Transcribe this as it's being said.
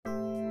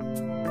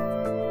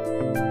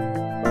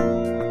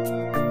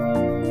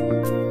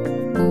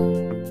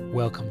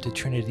welcome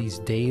to Trinity's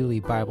daily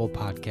Bible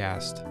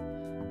podcast,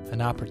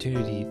 an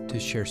opportunity to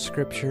share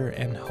scripture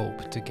and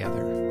hope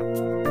together.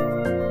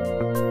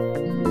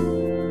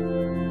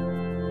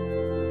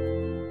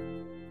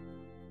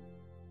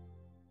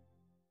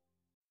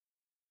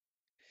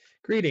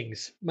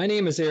 Greetings. My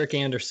name is Eric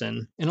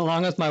Anderson, and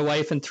along with my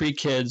wife and 3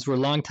 kids, we're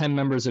longtime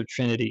members of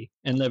Trinity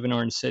and live in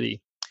Orange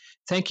City.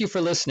 Thank you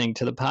for listening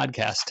to the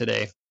podcast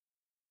today.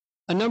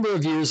 A number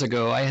of years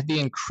ago, I had the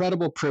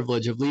incredible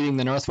privilege of leading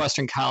the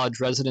Northwestern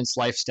College Residence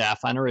Life staff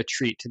on a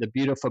retreat to the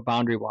beautiful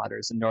Boundary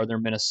Waters in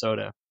northern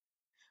Minnesota.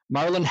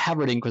 Marlon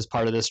Heverdink was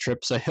part of this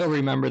trip, so he'll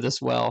remember this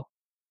well.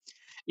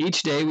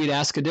 Each day, we'd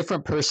ask a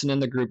different person in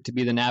the group to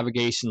be the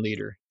navigation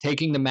leader,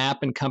 taking the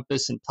map and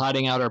compass and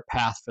plotting out our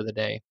path for the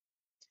day.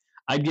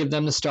 I'd give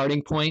them the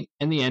starting point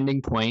and the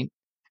ending point,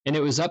 and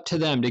it was up to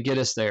them to get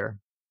us there.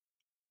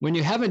 When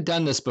you haven't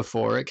done this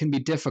before, it can be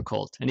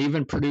difficult and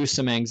even produce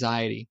some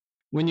anxiety.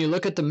 When you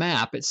look at the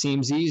map, it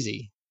seems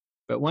easy.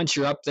 But once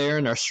you're up there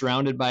and are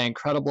surrounded by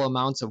incredible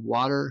amounts of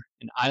water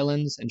and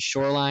islands and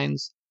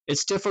shorelines,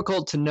 it's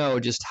difficult to know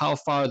just how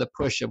far the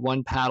push of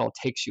one paddle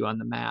takes you on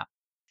the map.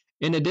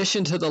 In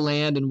addition to the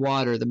land and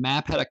water, the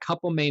map had a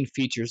couple main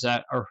features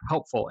that are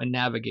helpful in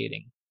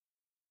navigating.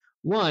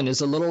 One is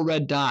a little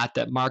red dot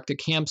that marked a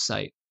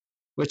campsite,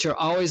 which are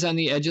always on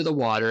the edge of the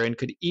water and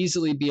could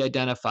easily be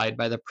identified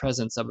by the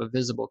presence of a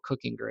visible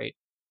cooking grate.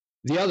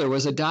 The other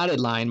was a dotted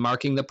line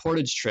marking the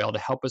portage trail to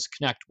help us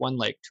connect one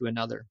lake to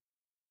another.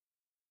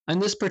 On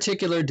this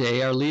particular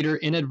day, our leader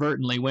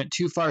inadvertently went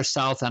too far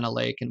south on a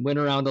lake and went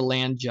around a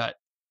land jut,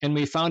 and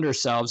we found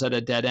ourselves at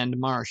a dead-end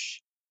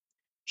marsh.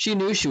 She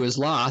knew she was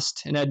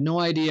lost and had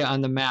no idea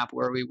on the map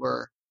where we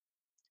were.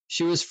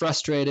 She was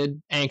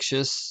frustrated,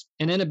 anxious,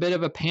 and in a bit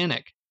of a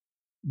panic,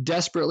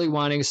 desperately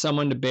wanting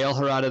someone to bail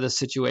her out of the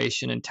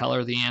situation and tell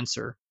her the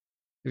answer.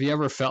 Have you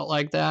ever felt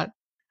like that?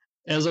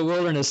 As a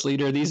wilderness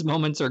leader, these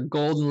moments are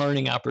golden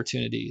learning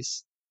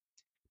opportunities.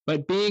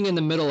 But being in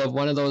the middle of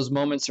one of those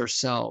moments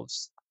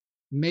ourselves,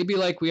 maybe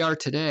like we are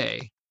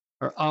today,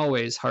 are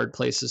always hard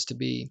places to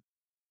be.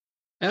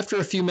 After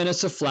a few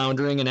minutes of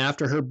floundering and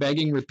after her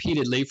begging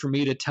repeatedly for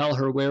me to tell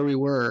her where we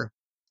were,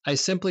 I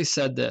simply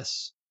said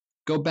this: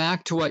 go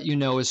back to what you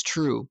know is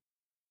true.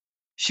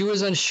 She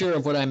was unsure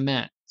of what I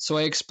meant, so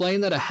I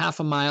explained that a half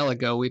a mile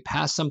ago we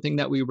passed something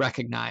that we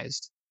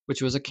recognized,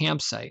 which was a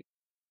campsite.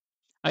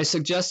 I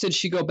suggested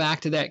she go back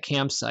to that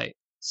campsite,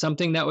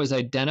 something that was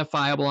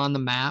identifiable on the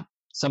map,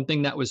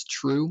 something that was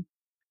true,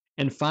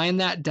 and find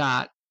that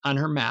dot on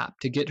her map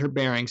to get her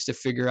bearings to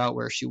figure out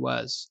where she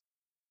was.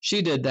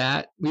 She did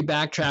that, we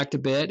backtracked a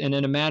bit, and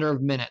in a matter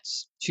of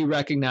minutes, she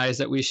recognized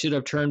that we should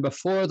have turned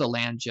before the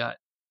land jut,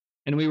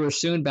 and we were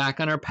soon back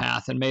on our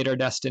path and made our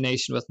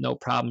destination with no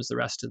problems the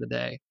rest of the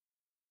day.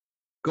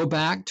 Go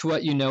back to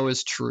what you know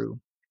is true.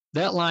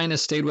 That line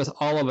has stayed with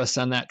all of us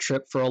on that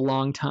trip for a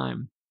long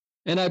time.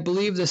 And I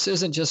believe this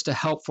isn't just a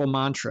helpful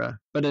mantra,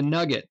 but a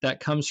nugget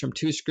that comes from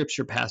 2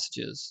 scripture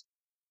passages,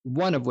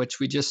 one of which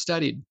we just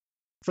studied.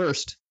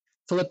 First,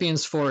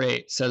 Philippians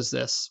 4:8 says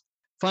this: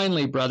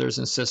 finally, brothers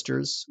and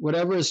sisters,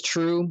 whatever is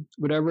true,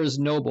 whatever is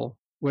noble,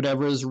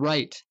 whatever is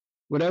right,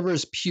 whatever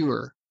is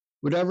pure,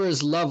 whatever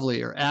is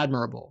lovely or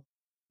admirable,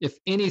 if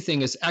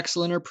anything is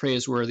excellent or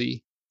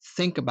praiseworthy,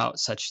 think about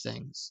such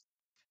things.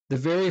 The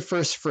very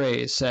first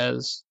phrase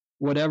says,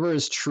 whatever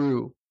is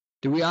true.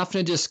 Do we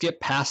often just skip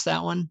past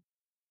that one?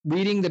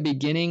 Reading the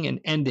beginning and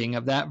ending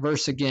of that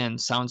verse again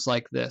sounds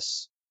like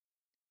this: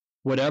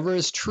 whatever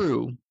is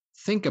true,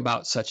 think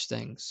about such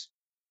things.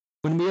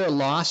 When we are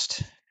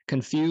lost,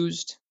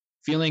 confused,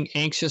 feeling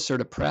anxious or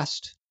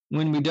depressed,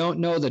 when we don't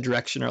know the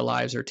direction our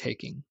lives are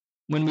taking,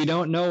 when we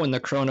don't know when the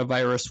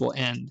coronavirus will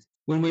end,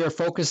 when we are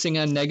focusing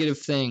on negative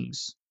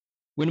things,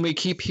 when we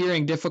keep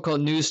hearing difficult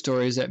news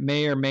stories that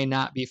may or may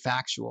not be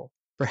factual,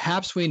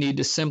 perhaps we need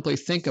to simply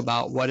think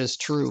about what is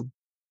true.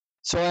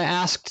 So I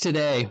ask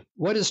today,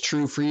 what is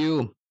true for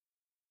you?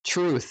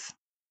 Truth.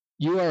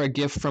 You are a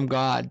gift from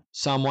God.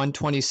 Psalm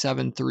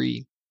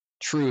 127:3.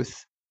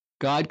 Truth.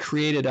 God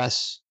created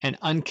us and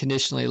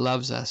unconditionally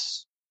loves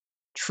us.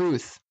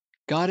 Truth.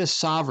 God is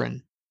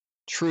sovereign.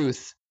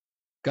 Truth.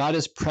 God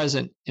is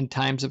present in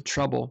times of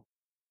trouble.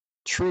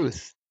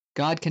 Truth.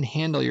 God can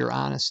handle your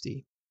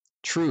honesty.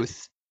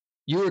 Truth.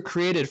 You were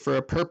created for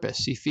a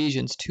purpose.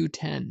 Ephesians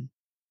 2:10.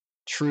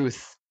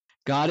 Truth.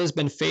 God has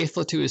been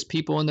faithful to his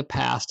people in the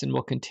past and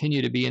will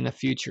continue to be in the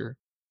future.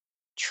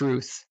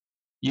 Truth.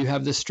 You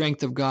have the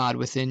strength of God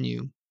within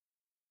you.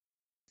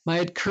 My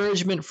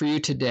encouragement for you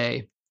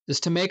today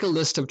is to make a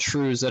list of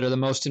truths that are the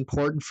most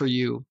important for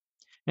you,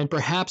 and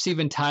perhaps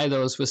even tie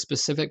those with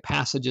specific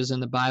passages in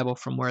the Bible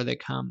from where they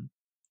come.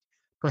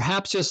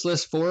 Perhaps just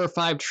list 4 or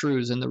 5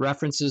 truths and the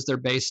references they're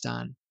based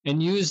on,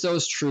 and use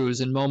those truths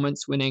in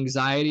moments when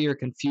anxiety or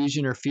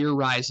confusion or fear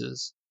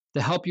rises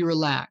to help you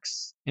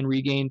relax and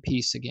regain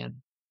peace again.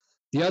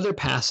 The other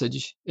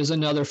passage is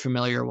another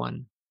familiar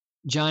one,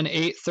 John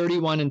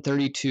 8:31 and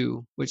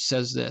 32, which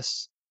says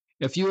this: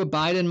 if you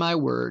abide in my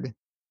word,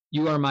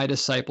 you are my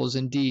disciples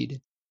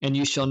indeed, and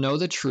you shall know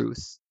the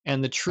truth,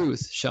 and the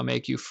truth shall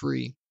make you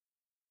free.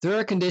 There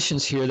are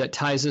conditions here that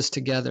ties us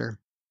together.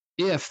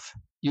 If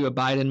you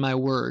abide in my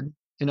word,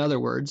 in other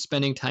words,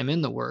 spending time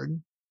in the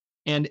word,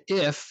 and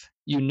if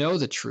you know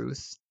the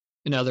truth,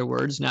 in other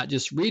words, not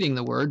just reading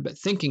the word, but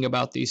thinking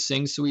about these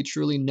things so we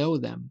truly know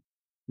them,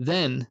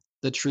 then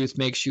the truth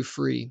makes you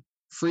free.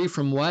 Free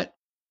from what?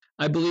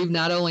 I believe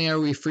not only are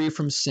we free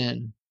from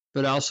sin,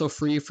 but also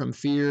free from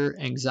fear,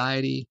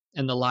 anxiety,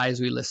 and the lies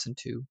we listen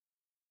to.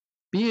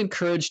 Be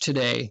encouraged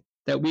today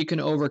that we can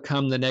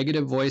overcome the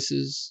negative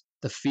voices,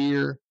 the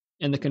fear,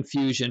 and the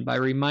confusion by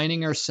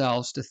reminding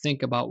ourselves to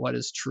think about what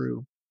is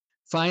true.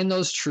 Find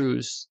those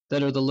truths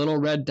that are the little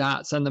red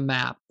dots on the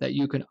map that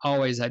you can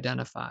always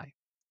identify.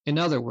 In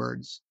other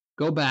words,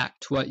 go back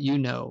to what you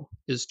know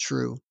is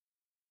true.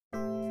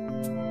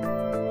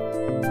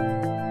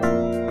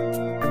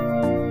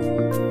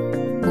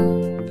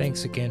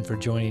 Thanks again for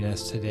joining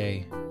us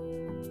today.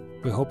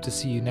 We hope to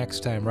see you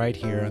next time right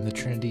here on the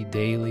Trinity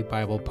Daily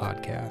Bible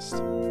Podcast.